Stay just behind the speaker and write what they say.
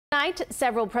Tonight,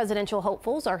 several presidential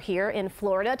hopefuls are here in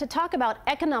Florida to talk about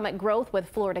economic growth with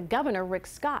Florida Governor Rick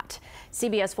Scott.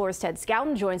 CBS 4's Ted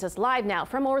Scouten joins us live now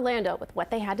from Orlando with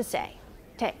what they had to say.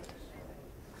 Ted.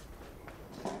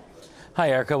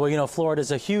 Hi, Erica. Well, Florida is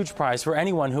a huge prize for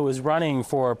anyone who is running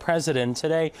for president.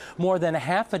 Today, more than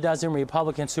half a dozen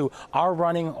Republicans who are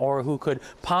running or who could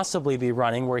possibly be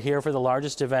running were here for the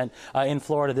largest event in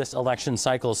Florida this election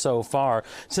cycle so far.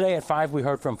 Today at 5, we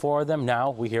heard from 4 of them. Now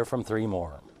we hear from 3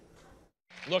 more.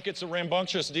 Look, it's a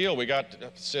rambunctious deal. We got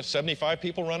 75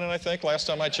 people running, I think, last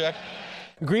time I checked.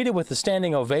 Greeted with a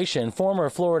standing ovation, former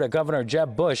Florida Governor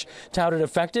Jeb Bush touted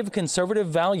effective conservative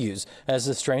values as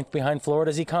the strength behind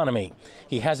Florida's economy.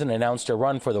 He hasn't announced a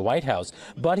run for the White House,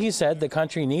 but he said the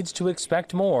country needs to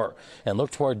expect more and look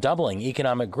toward doubling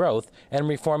economic growth and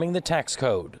reforming the tax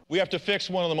code. We have to fix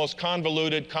one of the most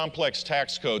convoluted, complex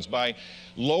tax codes by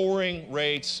lowering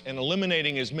rates and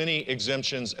eliminating as many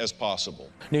exemptions as possible.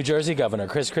 New Jersey Governor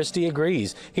Chris Christie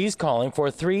agrees. He's calling for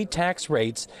 3 tax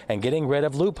rates and getting rid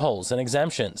of loopholes and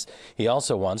exemptions. He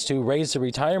also wants to raise the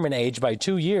retirement age by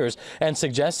 2 years and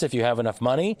suggests if you have enough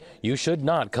money, you should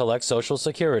not collect Social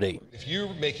Security. If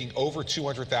you're making over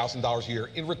 $200,000 a year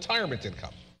in retirement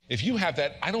income, if you have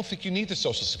that, I don't think you need the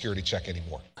Social Security check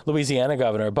anymore. Louisiana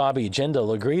Governor Bobby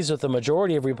Jindal agrees with the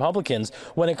majority of Republicans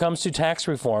when it comes to tax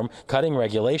reform, cutting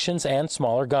regulations, and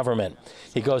smaller government.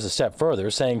 He goes a step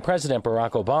further, saying President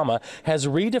Barack Obama has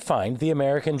redefined the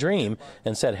American dream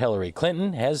and said Hillary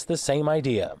Clinton has the same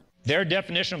idea. Their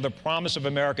definition of the promise of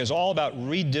America is all about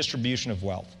redistribution of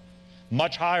wealth,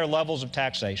 much higher levels of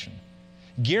taxation,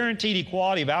 guaranteed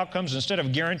equality of outcomes instead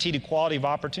of guaranteed equality of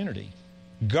opportunity,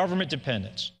 government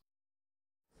dependence.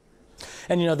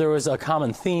 And there was a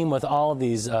common theme with all of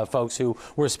these folks who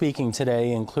were speaking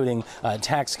today, including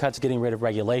tax cuts, getting rid of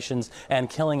regulations, and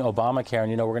killing Obamacare.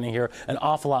 And we're going to hear an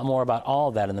awful lot more about all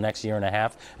of that in the next year and a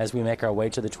half as we make our way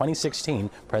to the 2016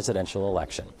 presidential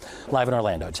election. Live in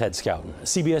Orlando, Ted Scouten,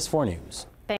 CBS 4 News.